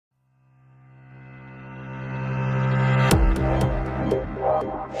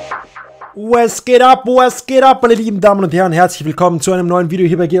Was geht ab, meine lieben Damen und Herren, herzlich willkommen zu einem neuen Video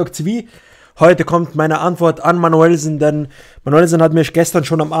hier bei GeorgTV. Heute kommt meine Antwort an Manuellsen, denn Manuellsen hat mir gestern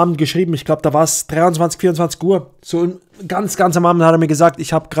schon am Abend geschrieben, ich glaube, da war es 23, 24 Uhr, so ganz am Abend hat er mir gesagt,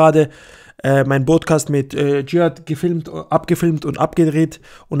 ich habe gerade meinen Podcast mit Giord abgefilmt und abgedreht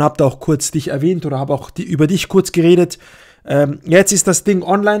und habe da auch kurz dich erwähnt oder habe auch über dich kurz geredet. Jetzt ist das Ding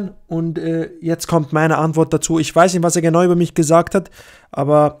online und jetzt kommt meine Antwort dazu. Ich weiß nicht, was er genau über mich gesagt hat,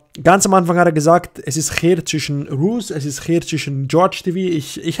 aber ganz am Anfang hat er gesagt, es ist Her zwischen Roos, es ist Her zwischen GeorgTV.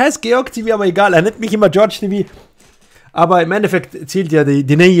 Ich heiße GeorgTV, aber egal, er nennt mich immer GeorgTV. Aber im Endeffekt zählt ja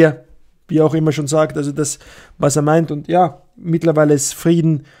die Nähe, wie er auch immer schon sagt, also das, was er meint. Und ja, mittlerweile ist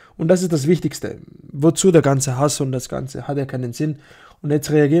Frieden und das ist das Wichtigste. Wozu der ganze Hass und das Ganze hat ja keinen Sinn. Und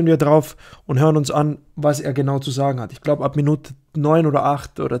jetzt reagieren wir drauf und hören uns an, was er genau zu sagen hat. Ich glaube, ab Minute 9 oder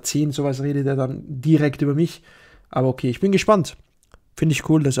 8 oder 10, sowas redet er dann direkt über mich. Aber okay, ich bin gespannt. Finde ich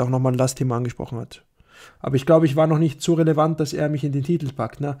cool, dass er auch nochmal das Thema angesprochen hat. Aber ich glaube, ich war noch nicht so relevant, dass er mich in den Titel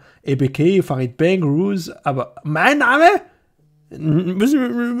packt. Ne? EBK, Farid Bang, Roos, aber mein Name?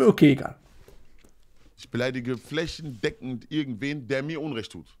 Okay, egal. Ich beleidige flächendeckend irgendwen, der mir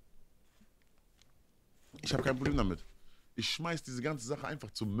Unrecht tut. Ich habe kein Problem damit. Ich schmeiß diese ganze Sache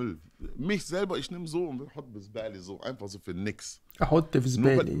einfach zum Müll. Mich selber, ich nehme so und hot bis barely so, einfach so für nix. Hot bis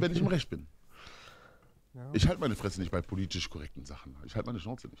Nur barely. wenn ich im Recht bin. Ja. Ich halte meine Fresse nicht bei politisch korrekten Sachen. Ich halte meine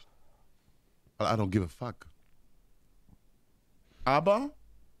Schnauze nicht. Weil I don't give a fuck. Aber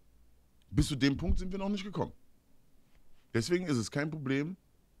bis zu dem Punkt sind wir noch nicht gekommen. Deswegen ist es kein Problem,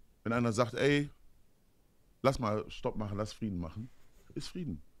 wenn einer sagt, ey, lass mal Stopp machen, lass Frieden machen. Ist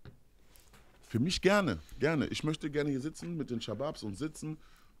Frieden. Für mich gerne. Ich möchte gerne hier sitzen mit den Shababs und sitzen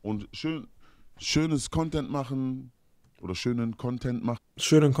und schönes Content machen oder schönen Content machen.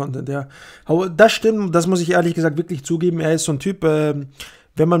 Schönen Content, ja. Aber das stimmt, das muss ich ehrlich gesagt wirklich zugeben. Er ist so ein Typ, wenn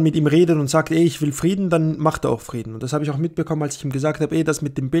man mit ihm redet und sagt, ey, ich will Frieden, dann macht er auch Frieden. Und das habe ich auch mitbekommen, als ich ihm gesagt habe, ey, das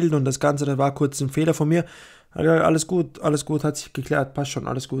mit dem Bild und das Ganze, das war kurz ein Fehler von mir. Alles gut, hat sich geklärt, passt schon,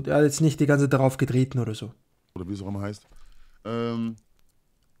 alles gut. Er hat jetzt nicht die ganze darauf getreten oder so. Oder wie es auch immer heißt.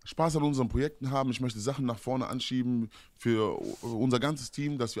 Spaß an unseren Projekten haben. Ich möchte Sachen nach vorne anschieben für unser ganzes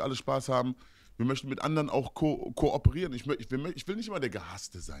Team, dass wir alle Spaß haben. Wir möchten mit anderen auch kooperieren. Ich will nicht immer der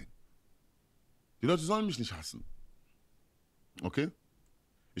Gehasste sein. Die Leute sollen mich nicht hassen. Okay?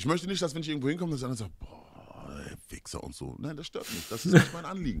 Ich möchte nicht, dass wenn ich irgendwo hinkomme, dass einer sagt, boah, ey, Wichser und so. Nein, das stört mich. Das ist nicht mein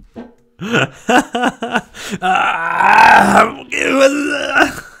Anliegen.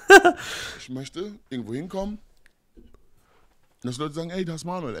 Ich möchte irgendwo hinkommen, dass Leute sagen, ey, das ist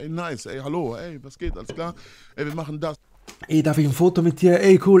Manuel, ey, nice, ey, hallo, ey, was geht, alles klar? Ey, wir machen das. Ey, darf ich ein Foto mit dir?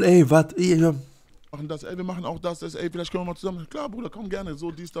 Ey, cool, ey, was? Wir machen das, ey, wir machen auch das, ey, vielleicht können wir mal zusammen. Klar, Bruder, komm gerne, so,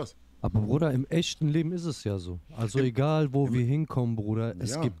 dies, das. Aber Bruder, im echten Leben ist es ja so. Also egal, wo wir hinkommen, Bruder,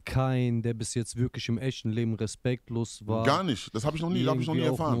 es gibt keinen, der bis jetzt wirklich im echten Leben respektlos war. Gar nicht, das habe ich noch nie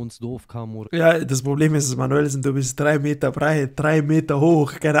erfahren. Uns doof kam oder. Ja, das Problem ist, Manuellsen, du bist 3 Meter breit, 3 Meter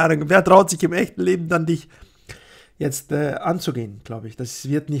hoch, keine Ahnung. Wer traut sich im echten Leben dann dich jetzt anzugehen, glaube ich. Das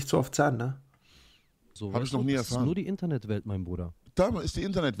wird nicht so oft sein, ne? So, habe ich noch nie erfahren. Das ist nur die Internetwelt, mein Bruder. Da ist die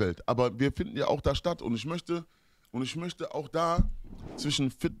Internetwelt, aber wir finden ja auch da statt und ich möchte auch da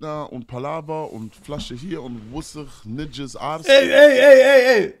zwischen Fitna und Palaver und Flasche hier und Wussig, Nidges, Ars.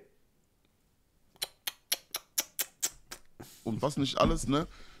 Ey! Und was nicht alles, ne?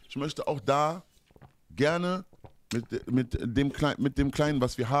 Ich möchte auch da gerne mit dem Kleinen,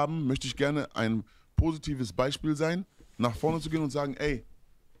 was wir haben, möchte ich gerne ein positives Beispiel sein, nach vorne zu gehen und sagen, ey,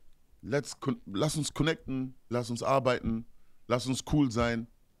 lass uns connecten, lass uns arbeiten, lass uns cool sein.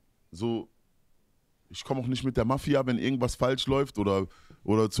 So, ich komme auch nicht mit der Mafia, wenn irgendwas falsch läuft oder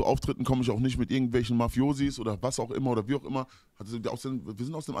zu Auftritten komme ich auch nicht mit irgendwelchen Mafiosis oder was auch immer oder wie auch immer. Wir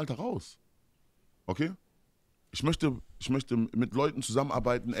sind aus dem Alter raus. Okay? Ich möchte mit Leuten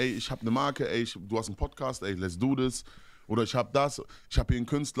zusammenarbeiten, ey, ich habe eine Marke, ey, du hast einen Podcast, ey, let's do this. Oder ich habe das, ich habe hier einen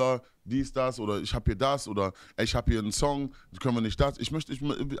Künstler, dies, das, oder ich habe hier das, oder ey, ich habe hier einen Song, können wir nicht das.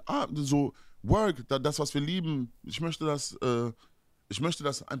 So Work, das, was wir lieben, ich möchte das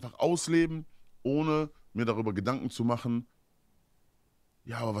einfach ausleben, ohne mir darüber Gedanken zu machen,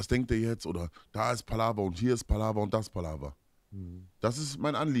 ja, aber was denkt der jetzt? Oder da ist Palaver und hier ist Palaver und das Palaver. Das ist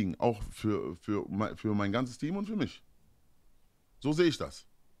mein Anliegen, auch für mein ganzes Team und für mich. So sehe ich das.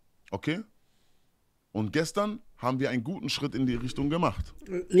 Okay? Und gestern haben wir einen guten Schritt in die Richtung gemacht.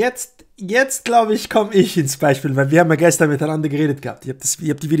 Jetzt glaube ich, komme ich ins Beispiel, weil wir haben ja gestern miteinander geredet gehabt. Ich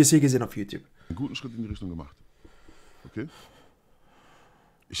hab die Videos hier gesehen auf YouTube. Einen guten Schritt in die Richtung gemacht. Okay?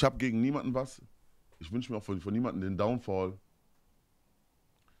 Ich habe gegen niemanden was. Ich wünsche mir auch von niemandem den Downfall.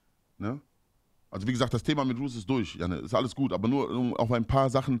 Ne? Also wie gesagt, das Thema mit Ruß ist durch, Janne, ist alles gut, aber nur um auf ein paar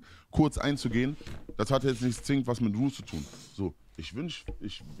Sachen kurz einzugehen, das hat jetzt nichts zwingend was mit Ruß zu tun. So, ich wünsch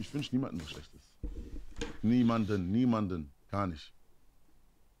niemandem was Schlechtes. Niemanden, gar nicht.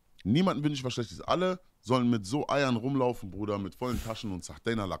 Niemanden wünsche ich was Schlechtes. Alle sollen mit so Eiern rumlaufen, Bruder, mit vollen Taschen und sagt,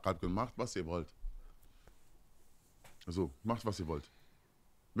 macht, was ihr wollt. Also, macht, was ihr wollt.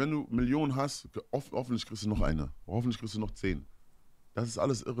 Wenn du Millionen hast, hoffentlich kriegst du noch eine. Hoffentlich kriegst du noch 10. Das ist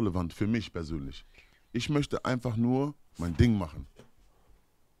alles irrelevant für mich persönlich. Ich möchte einfach nur mein Ding machen.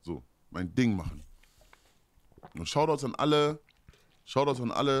 So, mein Ding machen. Und Shoutouts an alle,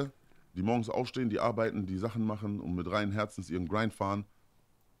 die morgens aufstehen, die arbeiten, die Sachen machen und mit reinen Herzens ihren Grind fahren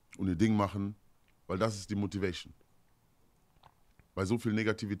und ihr Ding machen, weil das ist die Motivation. Bei so viel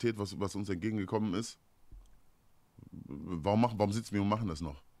Negativität, was uns entgegengekommen ist, warum sitzen wir und machen das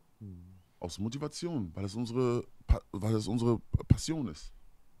noch? Aus Motivation, weil das unsere Passion ist.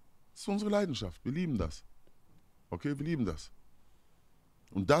 Das ist unsere Leidenschaft. Wir lieben das. Okay, wir lieben das.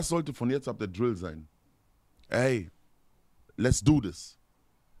 Und das sollte von jetzt ab der Drill sein. Ey, let's do this.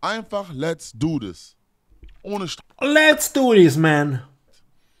 Einfach let's do this. Ohne Let's do this, man.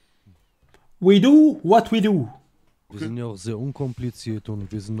 We do what we do. Wir sind ja auch sehr unkompliziert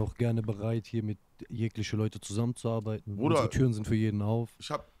und wir sind auch gerne bereit, hier mit jegliche Leute zusammenzuarbeiten. Bruder, unsere Türen sind für jeden auf.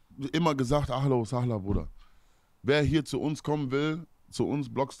 Ich habe immer gesagt, Ahla Sahla, Bruder. Wer hier zu uns kommen will, zu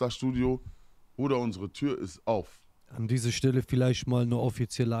uns Blockstar Studio, Bruder, unsere Tür ist auf. An dieser Stelle vielleicht mal eine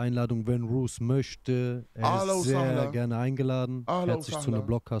offizielle Einladung, wenn Ruß möchte. Er ist sehr gerne eingeladen. Herzlich zu einer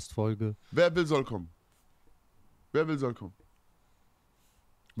Blockcast-Folge. Wer will, soll kommen. Wer will, soll kommen.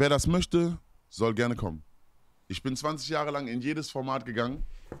 Wer das möchte, soll gerne kommen. Ich bin 20 Jahre lang in jedes Format gegangen.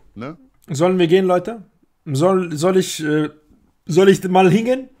 Ne? Sollen wir gehen, Leute? Soll ich mal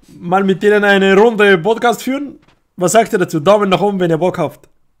hingehen? Mal mit denen eine Runde Podcast führen? Was sagt ihr dazu? Daumen nach oben, wenn ihr Bock habt.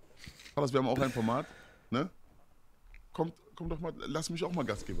 Wir haben auch ein Format. Ne? Kommt doch mal, lass mich auch mal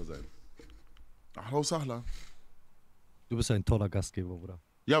Gastgeber sein. Hallo Sahla. Du bist ein toller Gastgeber, Bruder.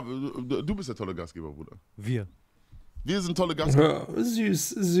 Ja, du bist der tolle Gastgeber, Bruder. Wir sind tolle Gastgeber. Ja,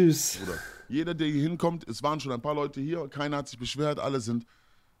 süß. Bruder. Jeder, der hier hinkommt, es waren schon ein paar Leute hier, keiner hat sich beschwert, alle sind.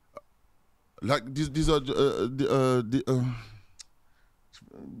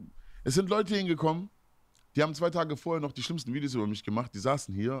 Es sind Leute hier hingekommen, die haben 2 Tage vorher noch die schlimmsten Videos über mich gemacht, die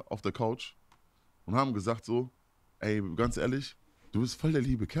saßen hier auf der Couch und haben gesagt so, ey, ganz ehrlich, du bist voll der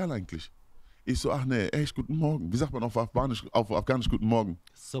liebe Kerl eigentlich. Ich so, ach nee, echt, guten Morgen. Wie sagt man auf Afghanisch guten Morgen?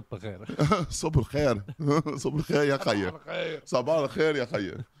 Super khair. Super khair. Super khair, ja khair. Sabah khair, ja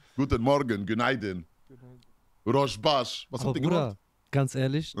khair. Guten Morgen, Günaydin. Rosh Bash. Was habt ihr gemacht? Ganz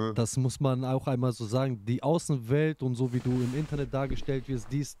ehrlich, das muss man auch einmal so sagen, die Außenwelt und so wie du im Internet dargestellt wirst,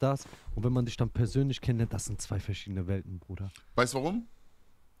 dies, das. Und wenn man dich dann persönlich kennenlernt, das sind 2 verschiedene Welten, Bruder. Weißt du warum?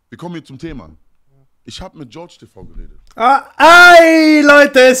 Wir kommen hier zum Thema. Ich habe mit GeorgTV geredet. Ey,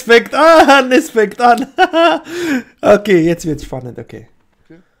 Leute, es fängt an. Okay, jetzt wird's spannend, okay.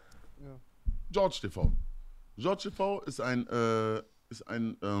 Ja. GeorgTV. GeorgTV ist ein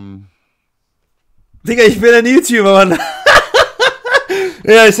Digga, ich bin ein YouTuber, Mann.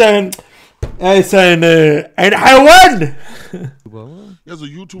 Er ist ein Haiwan. Ja, so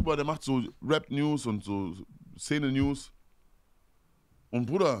YouTuber, der macht so Rap-News und so Szene-News. Und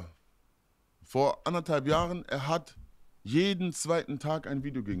Bruder, vor 1,5 Jahren, er hat jeden 2. Tag ein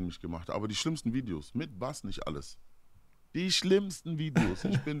Video gegen mich gemacht. Aber die schlimmsten Videos, mit Bass nicht alles. Die schlimmsten Videos.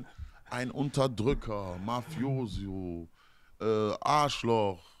 Ich bin ein Unterdrücker, Mafioso,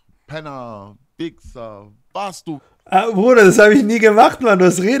 Arschloch, Penner, Wichser, was du? Bruder, das habe ich nie gemacht, Mann.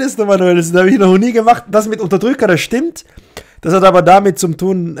 Was redest du, Manuel? Das habe ich noch nie gemacht. Das mit Unterdrücker, das stimmt. Das hat aber damit zu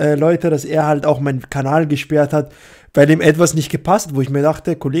tun, Leute, dass er halt auch meinen Kanal gesperrt hat, weil ihm etwas nicht gepasst hat, wo ich mir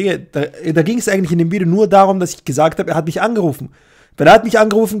dachte, Kollege, da ging es eigentlich in dem Video nur darum, dass ich gesagt habe, er hat mich angerufen. Weil er hat mich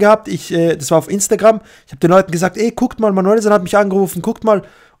angerufen gehabt, das war auf Instagram, ich habe den Leuten gesagt, ey, guckt mal, Manuellsen hat mich angerufen, guckt mal.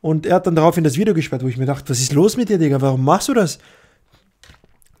 Und er hat dann daraufhin das Video gesperrt, wo ich mir dachte, was ist los mit dir, Digga, warum machst du das?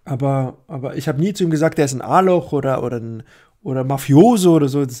 Aber ich habe nie zu ihm gesagt, er ist ein A-Loch oder Mafioso oder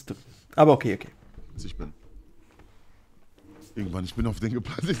so. Aber okay. Ich bin. Irgendwann, ich bin auf den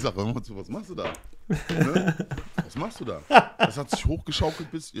gepasst, ich sage, was machst du da? Ne? Was machst du da? Das hat sich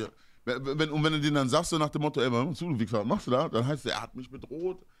hochgeschaukelt bis. Ja. Wenn du den dann sagst, so nach dem Motto, ey, was machst du da? Dann heißt es, er hat mich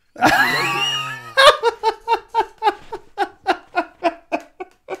bedroht.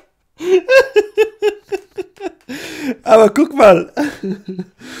 Aber guck mal,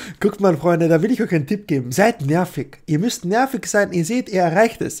 Freunde, da will ich euch einen Tipp geben. Seid nervig. Ihr müsst nervig sein. Ihr seht, er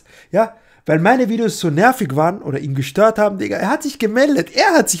erreicht es. Ja, weil meine Videos so nervig waren oder ihn gestört haben, Digga. Er hat sich gemeldet.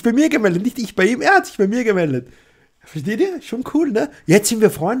 Er hat sich bei mir gemeldet. Nicht ich bei ihm. Er hat sich bei mir gemeldet. Versteht ihr? Schon cool, ne? Jetzt sind wir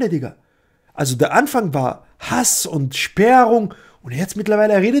Freunde, Digga. Also der Anfang war Hass und Sperrung und jetzt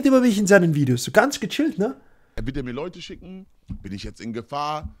mittlerweile, er redet über mich in seinen Videos. So ganz gechillt, ne? Wird er mir Leute schicken? Bin ich jetzt in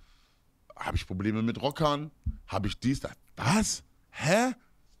Gefahr? Habe ich Probleme mit Rockern? Habe ich dies, das? Was? Hä?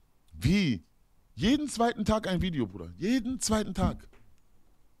 Wie? Jeden zweiten Tag ein Video, Bruder. Jeden zweiten Tag.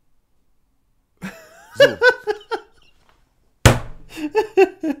 So.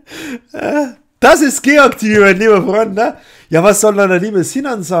 Das ist GeorgTV, mein lieber Freund, ne? Ja, was soll dann der liebe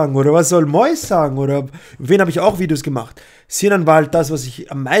Sinan sagen? Oder was soll Mois sagen? Oder wen habe ich auch Videos gemacht? Sinan war halt das, was ich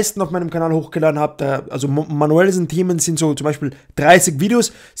am meisten auf meinem Kanal hochgeladen habe. Also Manuellsen-Themen sind so zum Beispiel 30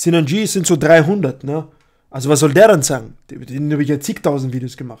 Videos, Sinan G sind so 300, ne? Also was soll der dann sagen? Den habe ich ja zigtausend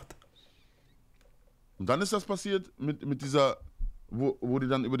Videos gemacht. Und dann ist das passiert mit dieser, wo die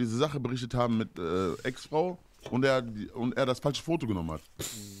dann über diese Sache berichtet haben mit Ex-Frau und er das falsche Foto genommen hat.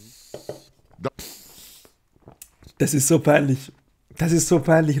 Das ist so peinlich. Das ist so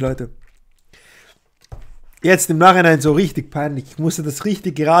peinlich, Leute. Jetzt im Nachhinein so richtig peinlich. Ich musste das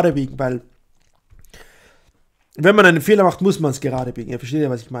richtig gerade biegen, weil wenn man einen Fehler macht, muss man es gerade biegen. Ihr versteht ja,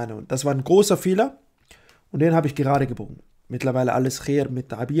 was ich meine. Und das war ein großer Fehler und den habe ich gerade gebogen. Mittlerweile alles her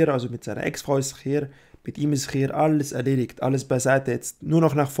mit Abir, also mit seiner Ex-Frau ist her, mit ihm ist her, alles erledigt, alles beiseite, jetzt nur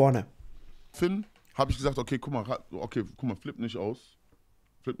noch nach vorne. Finn, habe ich gesagt, okay, guck mal, flipp nicht aus.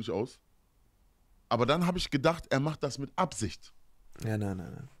 Flipp nicht aus. Aber dann habe ich gedacht, er macht das mit Absicht. Ja,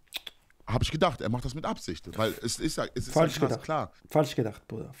 nein. Habe ich gedacht, er macht das mit Absicht. Weil es ist falsch halt gedacht. Klar. Falsch gedacht,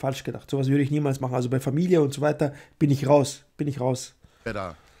 Bruder. Falsch gedacht. Sowas würde ich niemals machen. Also bei Familie und so weiter bin ich raus. Wer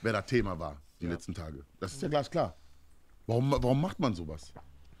da Thema war, die letzten Tage. Das ist ja glasklar. Warum macht man sowas?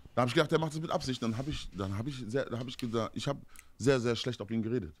 Da habe ich gedacht, er macht das mit Absicht. Dann habe ich gesagt, ich habe sehr, sehr schlecht auf ihn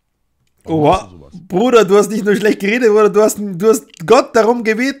geredet. Oh, Bruder, du hast nicht nur schlecht geredet, Bruder, du hast Gott darum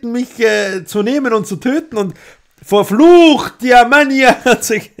gebeten, mich zu nehmen und zu töten und verflucht, ja, Mann, ja. Der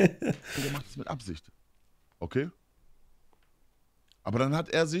macht das mit Absicht. Okay? Aber dann hat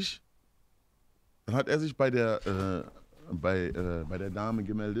er sich bei der Dame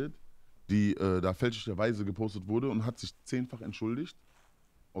gemeldet, die da fälschlicherweise gepostet wurde und hat sich 10-fach entschuldigt.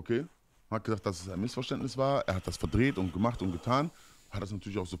 Okay? Hat gesagt, dass es ein Missverständnis war. Er hat das verdreht und gemacht und getan. Hat das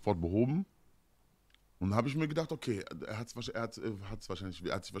natürlich auch sofort behoben. Und dann habe ich mir gedacht, okay, er hat sich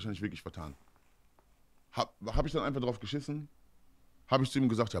wahrscheinlich wirklich vertan. Hab ich dann einfach drauf geschissen. Habe ich zu ihm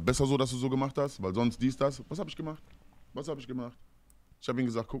gesagt, ja, besser so, dass du so gemacht hast, weil sonst dies, das. Was habe ich gemacht? Ich habe ihm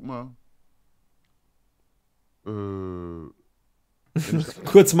gesagt, guck mal.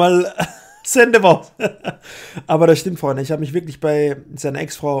 Kurz mal Sendewort. Aber das stimmt, Freunde. Ich habe mich wirklich bei seiner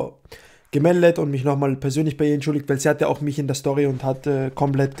Ex-Frau gemeldet und mich nochmal persönlich bei ihr entschuldigt, weil sie hatte auch mich in der Story und hat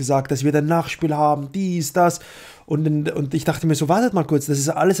komplett gesagt, dass wir ein Nachspiel haben, dies, das. Und ich dachte mir so, wartet mal kurz, das ist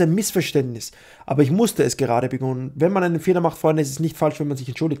alles ein Missverständnis. Aber ich musste es gerade biegen. Und wenn man einen Fehler macht, Freunde, ist es nicht falsch, wenn man sich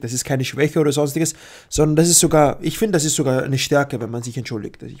entschuldigt. Das ist keine Schwäche oder sonstiges, sondern das ist sogar, ich finde, das ist sogar eine Stärke, wenn man sich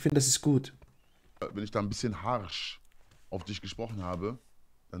entschuldigt. Ich finde, das ist gut. Wenn ich da ein bisschen harsch auf dich gesprochen habe,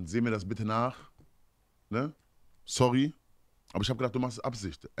 dann seh mir das bitte nach. Ne? Sorry. Aber ich habe gedacht, du machst es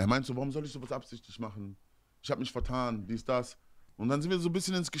Absicht. Er meint so, warum soll ich sowas absichtlich machen? Ich habe mich vertan, dies, das. Und dann sind wir so ein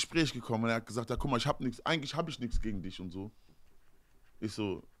bisschen ins Gespräch gekommen. Und er hat gesagt, ja, guck mal, eigentlich habe ich nichts gegen dich und so. Ich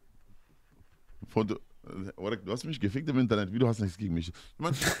so, du hast mich gefickt im Internet, wie du hast nichts gegen mich. Ich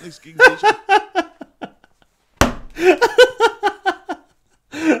meine, ich habe nichts gegen dich.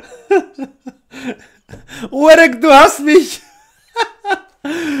 Orek, du hast mich.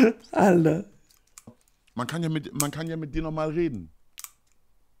 Alter. Man kann ja mit dir nochmal reden.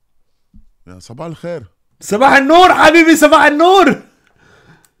 Ja, Sabah al-Khair. Sabah al-Nur, Habibi, Sabah al-Nur.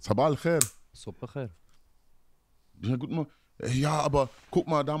 Sabah al-Khair. Super khair. Ja, gut, ja, aber guck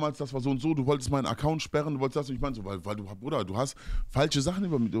mal, damals, das war so und so, du wolltest meinen Account sperren, du wolltest das, ich meine so, weil du, Bruder, du hast falsche Sachen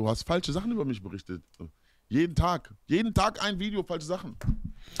über mich berichtet. Jeden Tag ein Video, falsche Sachen.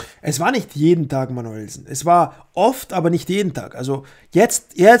 Es war nicht jeden Tag, Manuellsen. Es war oft, aber nicht jeden Tag. Also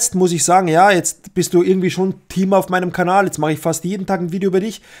jetzt muss ich sagen, ja, jetzt bist du irgendwie schon Thema auf meinem Kanal. Jetzt mache ich fast jeden Tag ein Video über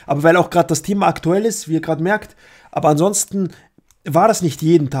dich. Aber weil auch gerade das Thema aktuell ist, wie ihr gerade merkt. Aber ansonsten war das nicht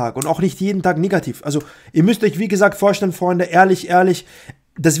jeden Tag und auch nicht jeden Tag negativ. Also ihr müsst euch, wie gesagt, vorstellen, Freunde, ehrlich,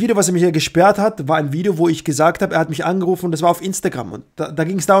 das Video, was er mich ja gesperrt hat, war ein Video, wo ich gesagt habe, er hat mich angerufen und das war auf Instagram. Und da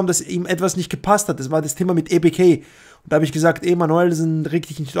ging es darum, dass ihm etwas nicht gepasst hat. Das war das Thema mit EBK. Und da habe ich gesagt, Manuellsen, reg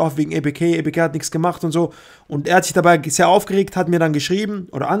dich nicht auf wegen EBK. EBK hat nichts gemacht und so. Und er hat sich dabei sehr aufgeregt, hat mir dann geschrieben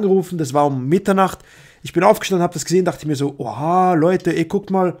oder angerufen. Das war um Mitternacht. Ich bin aufgestanden, habe das gesehen, dachte mir so, oha, Leute, guckt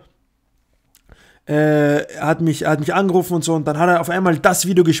mal. Er hat mich angerufen und so. Und dann hat er auf einmal das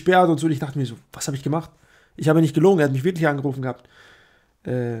Video gesperrt und so. Und ich dachte mir so, was habe ich gemacht? Ich habe nicht gelogen, er hat mich wirklich angerufen gehabt.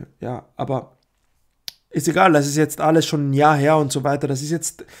 Ja, aber Ist egal, das ist jetzt alles schon ein Jahr her und so weiter. Das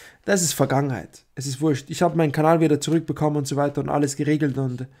ist Vergangenheit. Es ist wurscht. Ich habe meinen Kanal wieder zurückbekommen und so weiter und alles geregelt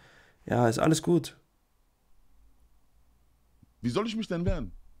und ja, ist alles gut. Wie soll ich mich denn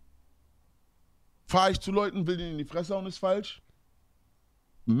wehren? Fahre ich zu Leuten, will denen in die Fresse hauen, ist falsch?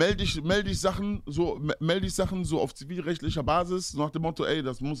 Melde ich Sachen so auf zivilrechtlicher Basis, so nach dem Motto, ey,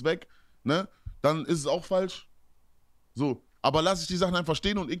 das muss weg, ne? Dann ist es auch falsch. So, aber lasse ich die Sachen einfach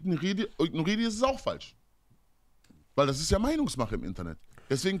stehen und ignoriere die, ist es auch falsch. Weil das ist ja Meinungsmache im Internet.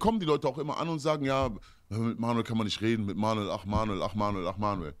 Deswegen kommen die Leute auch immer an und sagen, ja, mit Manuel kann man nicht reden, mit Manuel, ach Manuel, ach Manuel, ach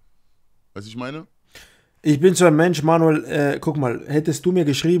Manuel. Weißt du, ich meine? Ich bin so ein Mensch, Manuel, guck mal, hättest du mir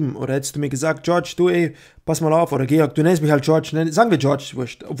geschrieben oder hättest du mir gesagt, George, du ey, pass mal auf, oder Georg, du nennst mich halt George, sagen wir George,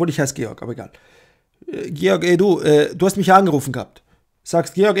 wurscht, obwohl ich heiße Georg, aber egal. Georg, ey, du hast mich ja angerufen gehabt.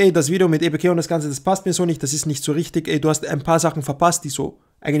 Sagst, Georg, ey, das Video mit EBK und das Ganze, das passt mir so nicht, das ist nicht so richtig, ey, du hast ein paar Sachen verpasst, die so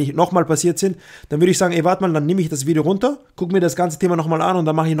eigentlich nochmal passiert sind, dann würde ich sagen, ey, warte mal, dann nehme ich das Video runter, guck mir das ganze Thema nochmal an und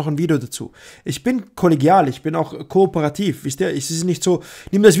dann mache ich noch ein Video dazu. Ich bin kollegial, ich bin auch kooperativ, wisst ihr, es ist nicht so,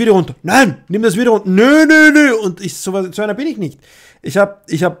 nimm das Video runter, nein, nimm das Video runter, nö, und so einer bin ich nicht. Ich hab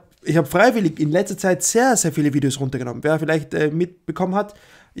freiwillig in letzter Zeit sehr, sehr viele Videos runtergenommen. Wer vielleicht mitbekommen hat,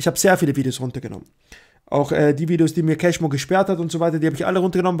 ich habe sehr viele Videos runtergenommen. Auch die Videos, die mir Cashmo gesperrt hat und so weiter, die habe ich alle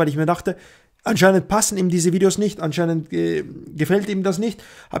runtergenommen, weil ich mir dachte, anscheinend passen ihm diese Videos nicht, anscheinend gefällt ihm das nicht.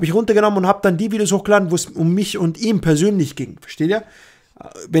 Habe ich runtergenommen und habe dann die Videos hochgeladen, wo es um mich und ihm persönlich ging. Versteht ihr?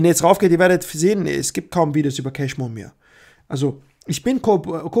 Wenn ihr jetzt raufgeht, ihr werdet sehen, es gibt kaum Videos über Cashmo mehr. Also, ich bin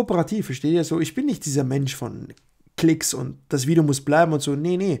kooperativ, versteht ihr? So, ich bin nicht dieser Mensch von Klicks und das Video muss bleiben und so.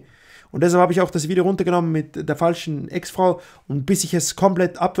 Nee. Und deshalb habe ich auch das Video runtergenommen mit der falschen Ex-Frau und bis ich es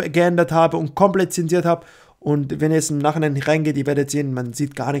komplett abgeändert habe und komplett zensiert habe und wenn ihr jetzt im Nachhinein reingeht, ihr werdet sehen, man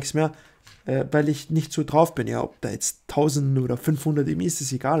sieht gar nichts mehr, weil ich nicht so drauf bin. Ja, ob da jetzt 1000 oder 500 mir ist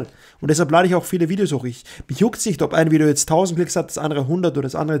es egal. Und deshalb lade ich auch viele Videos hoch. Mich juckt es nicht, ob ein Video jetzt 1000 Klicks hat, das andere 100 oder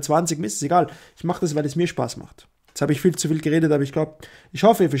das andere 20, mir ist es egal. Ich mache das, weil es mir Spaß macht. Jetzt habe ich viel zu viel geredet, aber ich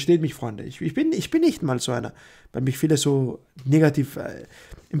hoffe, ihr versteht mich, Freunde. Ich bin nicht mal so einer, weil mich viele so negativ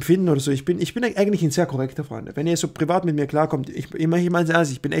empfinden oder so. Ich bin eigentlich ein sehr korrekter Freund. Wenn ihr so privat mit mir klarkommt, ich meine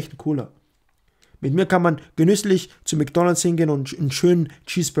ehrlich, ich bin echt ein cooler. Mit mir kann man genüsslich zu McDonald's hingehen und einen schönen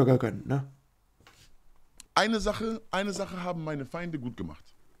Cheeseburger gönnen. Ne? Eine Sache haben meine Feinde gut gemacht.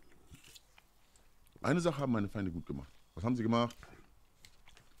 Was haben sie gemacht?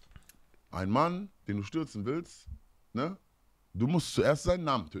 Ein Mann, den du stürzen willst, ne? Du musst zuerst seinen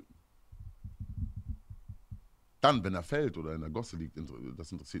Namen töten. Dann, wenn er fällt oder in der Gosse liegt,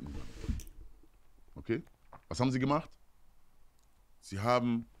 das interessiert niemanden. Okay? Was haben sie gemacht? Sie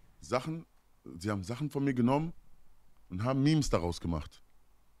haben Sachen von mir genommen und haben Memes daraus gemacht.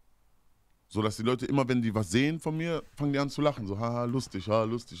 So dass die Leute immer, wenn die was sehen von mir, fangen die an zu lachen. So, haha, lustig,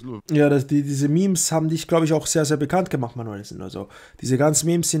 lustig. Ja, diese Memes haben dich, glaube ich, auch sehr, sehr bekannt gemacht, Manuellsen. Also, diese ganzen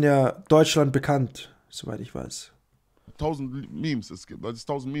Memes sind ja Deutschland bekannt, soweit ich weiß. 1000 Memes, weil es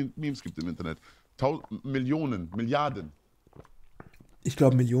 1000 Memes gibt im Internet. Millionen, Milliarden. Ich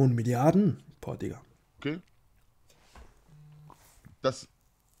glaube Millionen, Milliarden. Boah, Digga. Okay?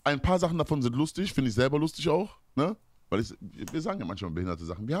 Ein paar Sachen davon sind lustig, finde ich selber lustig auch, ne? Weil wir sagen ja manchmal behinderte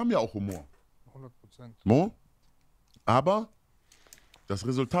Sachen. Wir haben ja auch Humor. 100%. Aber das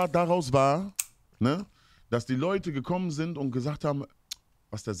Resultat daraus war, ne, dass die Leute gekommen sind und gesagt haben,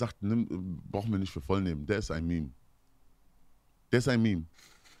 was der sagt, brauchen wir nicht für voll nehmen. Der ist ein Meme.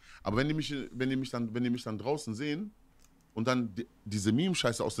 Aber wenn die mich dann draußen sehen und dann diese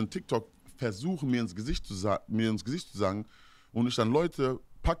Meme-Scheiße aus dem TikTok versuchen, mir ins Gesicht zu sagen und ich dann Leute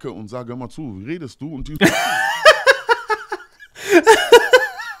packe und sage, hör mal zu, wie redest du? Und die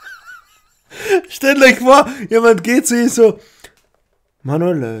Stellt euch vor, jemand geht zu ihm so,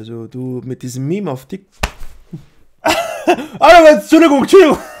 Manuel, also du mit diesem Meme auf TikTok. Entschuldigung.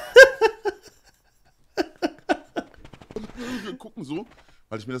 Wir gucken so,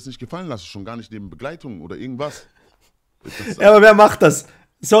 weil ich mir das nicht gefallen lasse, schon gar nicht neben Begleitung oder irgendwas. Ja, aber wer macht das?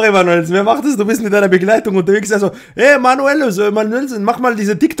 Sorry, Manuel, wer macht das? Du bist mit deiner Begleitung unterwegs, also, hey, Manuellsen, mach mal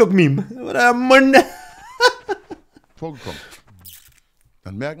diese TikTok-Meme. Oder Mann. Vorgekommen.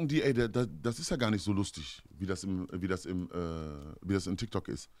 Dann merken die, ey, das ist ja gar nicht so lustig, wie das in TikTok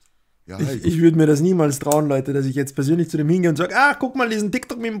ist. Ja, hey. Ich würde mir das niemals trauen, Leute, dass ich jetzt persönlich zu dem hingehe und sage, guck mal diesen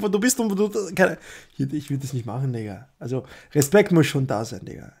TikTok-Meme, wo du bist und wo du... Ich würde das nicht machen, Digga. Also, Respekt muss schon da sein,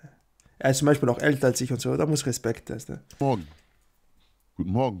 Digga. Er ist zum Beispiel auch älter als ich und so, da muss Respekt da sein.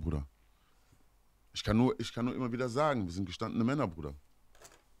 Guten Morgen, Bruder. Ich kann nur immer wieder sagen, wir sind gestandene Männer, Bruder.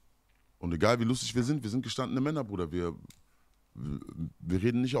 Und egal wie lustig wir sind gestandene Männer, Bruder. Wir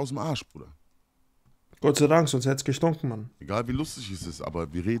reden nicht aus dem Arsch, Bruder. Gott sei Dank, sonst hätte es gestunken, Mann. Egal wie lustig es ist,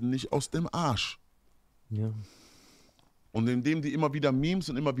 aber wir reden nicht aus dem Arsch. Ja. Und indem die immer wieder Memes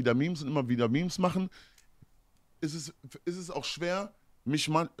und immer wieder Memes und immer wieder Memes machen, ist es auch schwer, mich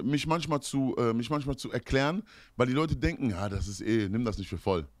manchmal zu erklären, weil die Leute denken, ja, das ist nimm das nicht für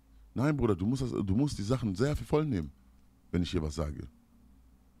voll. Nein, Bruder, du musst die Sachen sehr für voll nehmen, wenn ich hier was sage.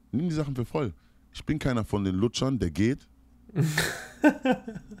 Nimm die Sachen für voll. Ich bin keiner von den Lutschern, der geht,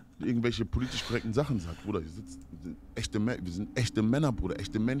 irgendwelche politisch korrekten Sachen sagt. Bruder, wir sind echte Männer, Bruder,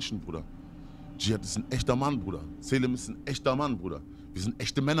 echte Menschen, Bruder. Dschihad ist ein echter Mann, Bruder. Selim ist ein echter Mann, Bruder. Wir sind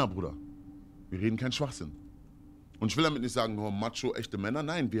echte Männer, Bruder. Wir reden keinen Schwachsinn. Und ich will damit nicht sagen, nur Macho, echte Männer.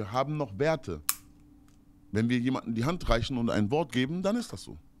 Nein, wir haben noch Werte. Wenn wir jemandem die Hand reichen und ein Wort geben, dann ist das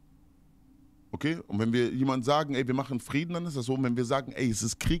so. Okay? Und wenn wir jemandem sagen, ey, wir machen Frieden, dann ist das so. Und wenn wir sagen, ey, es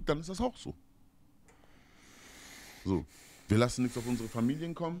ist Krieg, dann ist das auch so. So. Wir lassen nichts auf unsere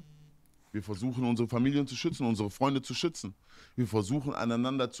Familien kommen. Wir versuchen, unsere Familien zu schützen, unsere Freunde zu schützen. Wir versuchen,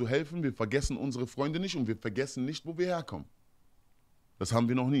 einander zu helfen. Wir vergessen unsere Freunde nicht und wir vergessen nicht, wo wir herkommen. Das haben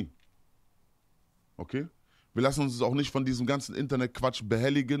wir noch nie. Okay? Wir lassen uns auch nicht von diesem ganzen Internetquatsch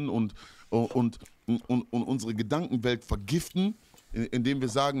behelligen und unsere Gedankenwelt vergiften, indem wir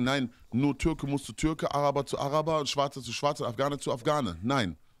sagen, nein, nur Türke muss zu Türke, Araber zu Araber, Schwarze zu Schwarze, Afghane zu Afghane.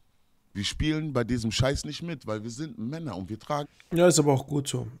 Nein. Wir spielen bei diesem Scheiß nicht mit, weil wir sind Männer und wir tragen... Ja, ist aber auch gut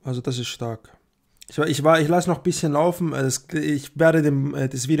so. Also das ist stark. Ich lasse noch ein bisschen laufen. Ich werde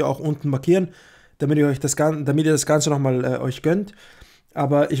das Video auch unten markieren, damit ihr das Ganze nochmal euch gönnt.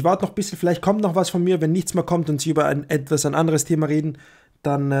 Aber ich warte noch ein bisschen, vielleicht kommt noch was von mir. Wenn nichts mehr kommt und sie über ein anderes Thema reden,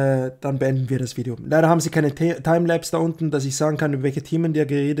 dann beenden wir das Video. Leider haben sie keine Timelapse da unten, dass ich sagen kann, über welche Themen der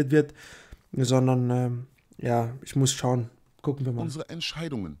geredet wird, sondern ja, ich muss schauen. Gucken wir mal. Unsere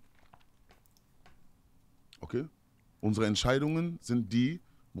Entscheidungen. Okay? Unsere Entscheidungen sind die,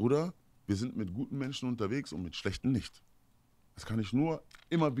 Bruder, wir sind mit guten Menschen unterwegs und mit schlechten nicht. Das kann ich nur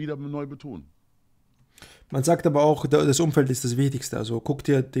immer wieder neu betonen. Man sagt aber auch, das Umfeld ist das Wichtigste. Also guck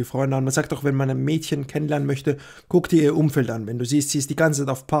dir die Freunde an. Man sagt auch, wenn man ein Mädchen kennenlernen möchte, guck dir ihr Umfeld an. Wenn du siehst, sie ist die ganze Zeit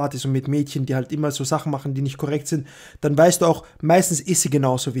auf Partys und mit Mädchen, die halt immer so Sachen machen, die nicht korrekt sind, dann weißt du auch, meistens ist sie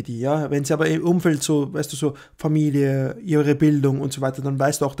genauso wie die. Ja? Wenn sie aber im Umfeld so, weißt du, so Familie, ihre Bildung und so weiter, dann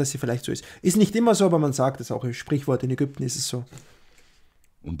weißt du auch, dass sie vielleicht so ist. Ist nicht immer so, aber man sagt es auch. Im Sprichwort in Ägypten ist es so.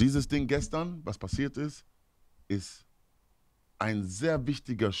 Und dieses Ding gestern, was passiert ist ein sehr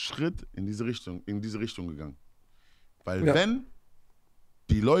wichtiger Schritt in diese Richtung gegangen. Weil ja, wenn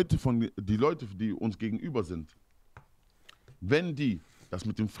die Leute, die uns gegenüber sind, wenn die das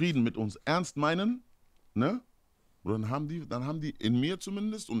mit dem Frieden mit uns ernst meinen, ne, dann haben die in mir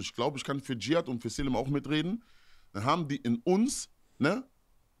zumindest, und ich glaube, ich kann für Dschihad und für Selim auch mitreden, dann haben die in uns, ne,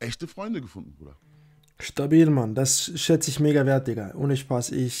 echte Freunde gefunden, Bruder. Stabil, Mann. Das schätze ich mega wert, Digga. Ohne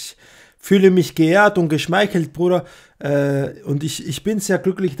Spaß. Ich fühle mich geehrt und geschmeichelt, Bruder. Und ich bin sehr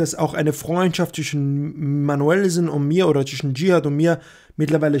glücklich, dass auch eine Freundschaft zwischen Manuellsen und mir oder zwischen Dschihad und mir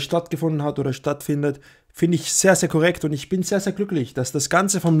mittlerweile stattgefunden hat oder stattfindet. Finde ich sehr, sehr korrekt. Und ich bin sehr, sehr glücklich, dass das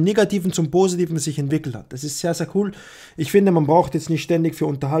Ganze vom Negativen zum Positiven sich entwickelt hat. Das ist sehr, sehr cool. Ich finde, man braucht jetzt nicht ständig für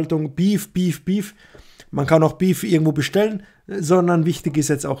Unterhaltung Beef. Man kann auch Beef irgendwo bestellen, sondern wichtig ist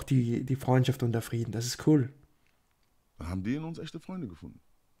jetzt auch die Freundschaft und der Frieden. Das ist cool. Dann haben die in uns echte Freunde gefunden.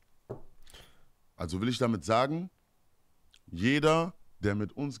 Also will ich damit sagen, jeder, der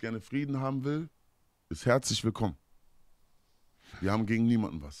mit uns gerne Frieden haben will, ist herzlich willkommen. Wir haben gegen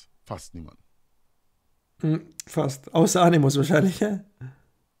niemanden was. Fast niemanden. Fast. Außer Animus wahrscheinlich, ja?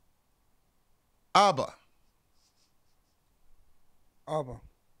 Aber.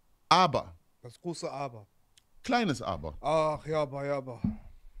 Das große Aber. Kleines Aber. Ach, ja, aber.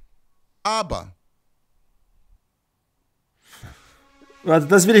 Aber. Warte,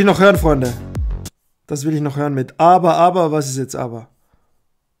 das will ich noch hören, Freunde. Das will ich noch hören mit aber, was ist jetzt aber?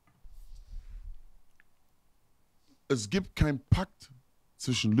 Es gibt keinen Pakt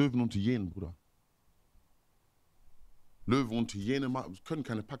zwischen Löwen und Hyänen, Bruder. Löwe und Hyäne können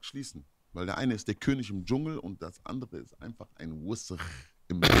keine Pakt schließen, weil der eine ist der König im Dschungel und das andere ist einfach ein Wusser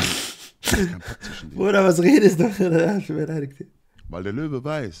im Dschungel. Es ist kein Pakt zwischen denen. Bruder, was redest du? Weil der Löwe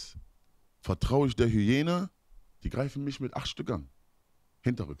weiß, vertraue ich der Hyäne, die greifen mich mit 8 Stück an.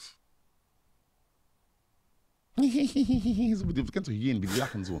 Hinterrücks. So, du kennst du Hyänen, wie die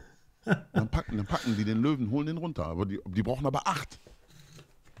lachen so. Dann packen die den Löwen, holen den runter. Aber die brauchen aber 8.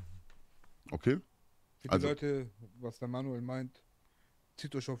 Okay? Für die Also, Leute, was der Manuel meint,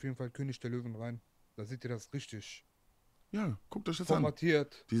 zieht euch auf jeden Fall König der Löwen rein. Da seht ihr das richtig ja, guckt euch das an.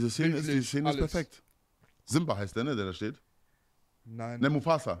 formatiert. Diese Szene ist alles. perfekt. Simba heißt der, ne, der da steht? Nein. Ne,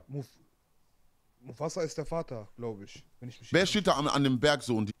 Mufasa. Mufasa ist der Vater, glaube ich. Wer steht da an dem Berg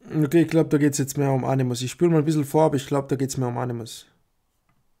so? Okay, ich glaube, da geht es jetzt mehr um Animus. Ich spüre mal ein bisschen vor, aber ich glaube, da geht es mehr um Animus.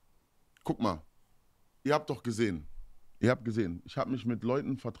 Guck mal. ihr habt doch gesehen. Ihr habt gesehen, ich habe mich mit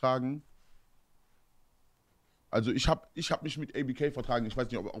Leuten vertragen. Also ich hab mich mit ABK vertragen. Ich weiß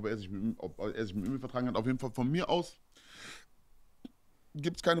nicht, ob er sich mit mir vertragen hat. Auf jeden Fall von mir aus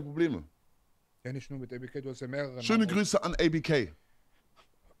gibt es keine Probleme. Ja, nicht nur mit ABK, du hast ja mehrere. Schöne Grüße an ABK.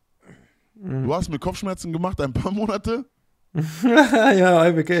 Du hast mir Kopfschmerzen gemacht, ein paar Monate. Ja,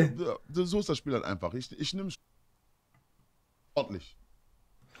 ABK. So ist das Spiel halt einfach. Ich nehme ordentlich.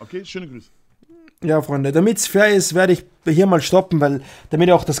 Okay, schöne Grüße. Ja, Freunde, damit es fair ist, werde ich hier mal stoppen, weil damit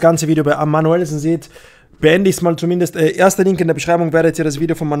ihr auch das ganze Video bei Manuellsen seht, beende ich es mal zumindest. Erster Link in der Beschreibung, werdet ihr das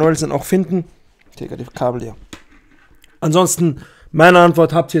Video von Manuellsen auch finden. Digga, die Kabel hier. Ansonsten, meine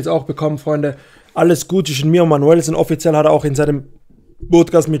Antwort habt ihr jetzt auch bekommen, Freunde. Alles gut zwischen mir und Manuellsen. Offiziell hat er auch in seinem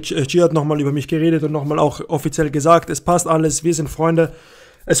Podcast mit Giord nochmal über mich geredet und nochmal auch offiziell gesagt, es passt alles, wir sind Freunde.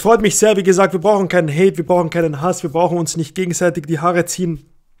 Es freut mich sehr, wie gesagt, wir brauchen keinen Hate, wir brauchen keinen Hass, wir brauchen uns nicht gegenseitig die Haare ziehen.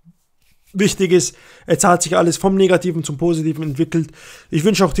 Wichtig ist, jetzt hat sich alles vom Negativen zum Positiven entwickelt. Ich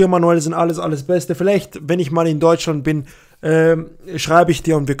wünsche auch dir, Manuellsen, alles Beste. Vielleicht, wenn ich mal in Deutschland bin, schreibe ich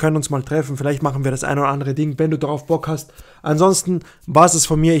dir und wir können uns mal treffen. Vielleicht machen wir das ein oder andere Ding, wenn du darauf Bock hast. Ansonsten war es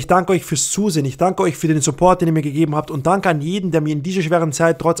von mir. Ich danke euch fürs Zusehen. Ich danke euch für den Support, den ihr mir gegeben habt. Und danke an jeden, der mir in dieser schweren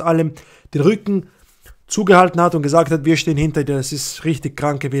Zeit trotz allem den Rücken zugehalten hat und gesagt hat, wir stehen hinter dir. Das ist richtig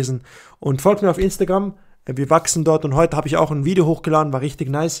krank gewesen. Und folgt mir auf Instagram. Wir wachsen dort. Und heute habe ich auch ein Video hochgeladen. War richtig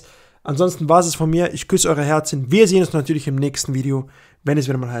nice. Ansonsten war es von mir. Ich küsse eure Herzen. Wir sehen uns natürlich im nächsten Video, wenn es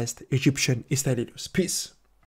wieder mal heißt Egyptian Stylius. Peace.